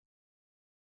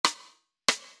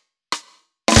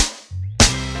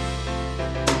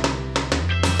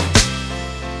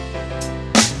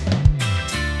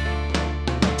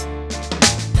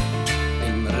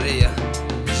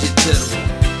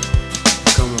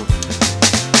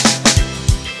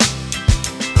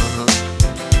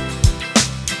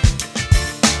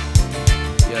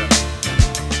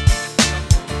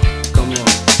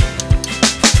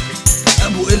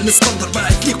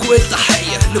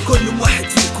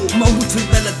موجود في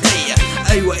البلد دي.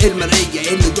 ايوه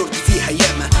المارية اللي دورت فيها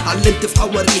ياما، علمت في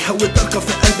حواريها والدركة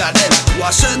في قلب علامة.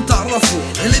 وعشان تعرفوا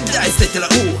الابداع ازاي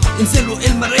تلاقوه، انزلوا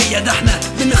المارية ده احنا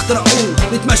بنخترعوه.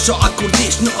 نتمشوا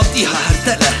عالكورنيش نقضيها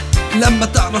هرتلة، لما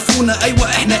تعرفونا ايوه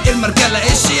احنا المرجله.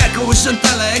 الشياكه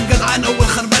والجنتله الجدعانه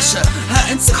والخربشه،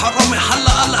 هانسك حرامي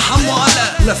حلا الله حمو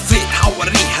على. لفيت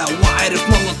حوريها وعارف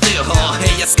مناطقها،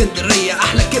 هي اسكندريه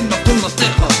احلى كلمه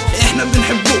بننطقها. احنا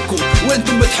بنحبوكم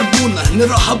وانتم بتحبونا،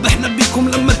 نرحب احنا بيكم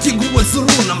لما تيجوا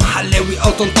وتزورونا. محلاوي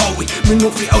او طنطاوي،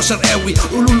 منوفي او شرقاوي،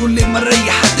 قولوا له اللي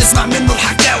المارية هتسمع منه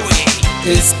الحكاوي.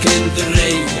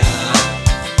 اسكندريه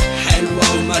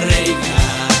حلوه ومارية،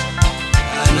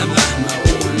 انا مهما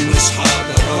اقول مش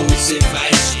هقدر اوصف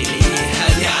عشقي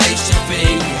ليها، دي عايشه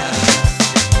فيا.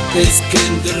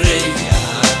 اسكندريه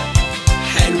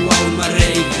حلوه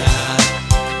ومارية،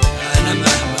 انا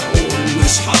مهما اقول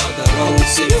مش هقدر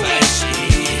اوصف عشقي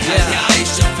ليها، دي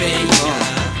عايشه فيا.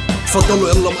 اتفضلوا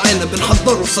يلا معانا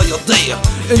بنحضروا صيادية،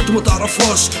 انتوا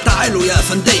متعرفوش تعالوا يا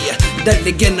افندية. ده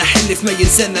اللي جانا حلف ما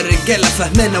ينسانا، الرجالة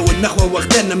فهمانا والنخوة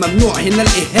واخدانا، ممنوع هنا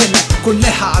الاهانة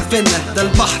كلها عارفانا. ده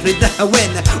البحر ده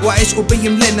هوانا وعشقه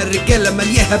بيملانا، الرجالة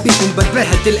ملياها بيهم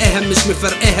بدراها تلقاها مش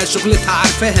مفرقاها، شغلتها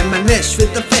عارفاها ملناش في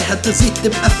التفاهة، تزيد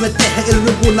تبقى في متاهة.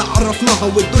 الرجولة عرفناها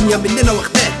والدنيا مننا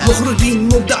واخداها، مخرجين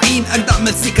مبدعين اجدع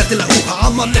مزيكا تلاقوها،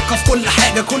 عمالقة في كل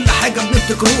حاجة كل حاجة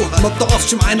بنبتكروها. ما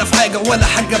بتقفش معانا في حاجة ولا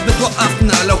حاجة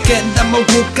بتوقفنا، لو كان ده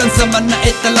موجود كان زماننا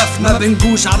اتلفنا. ما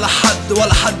بنجوش على حد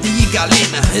ولا حد يجي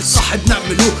علينا، الصح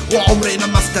بنعملوه وعمرنا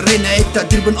ما افترينا،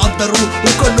 التقدير بنقدروه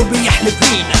وكله بيحلف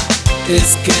لينا.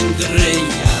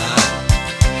 اسكندرية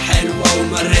حلوة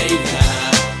ومارية،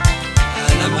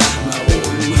 انا مهما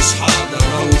اقول مش هقدر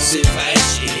اوصف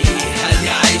عشقي ليها، دي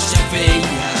عايشة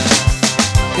فيا.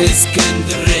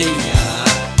 اسكندرية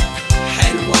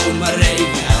حلوة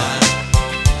ومارية،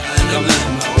 انا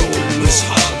مهما اقول مش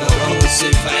هقدر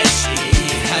اوصف عشقي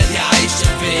ليها، دي عايشة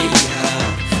فيا.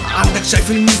 عندك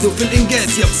شايف الميزو في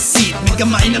الانجاز يا بسيط،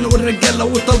 متجمعين انا والرجاله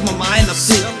والطلبه معانا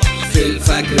بسيط. في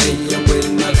الفجريه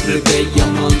والمغربيه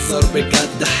منظر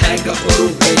بجد حاجه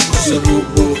اوروبيه، شروق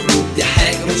وغروب دي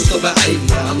حاجه مش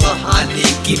طبيعيه. الله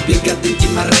عليكي بجد انتي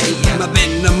مريه، ما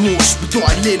بنناموش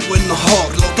بتوع الليل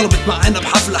والنهار، لو طلبت معانا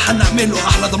بحفله هنعمله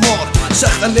احلى دمار.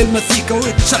 شغل المزيكا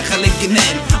وتشغل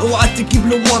الجنان، اوعى تجيب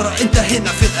لورا انت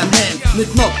هنا في الامان.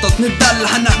 نتنطط نتدلع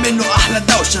هنعمله احلى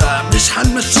دوشه، مش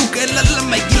هنمشوك الا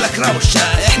لما يجيلك روشه.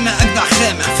 احنا اجدع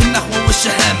خامه في النخوه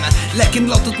والشهامه، لكن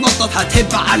لو تتنطط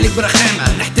هتهب عليك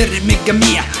برخامه. نحترم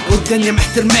الجميع والدنيا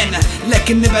محترمانا،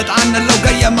 لكن نبعد عنا لو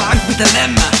جايه معاك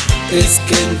بتلامه.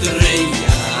 اسكندريه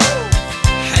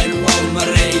حلوه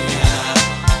ومارية،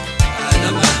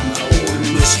 انا مهما اقول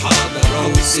مش هقدر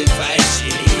اوصف عشقي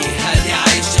ليها، دي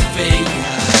عايشه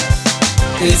فيا.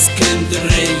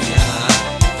 اسكندريه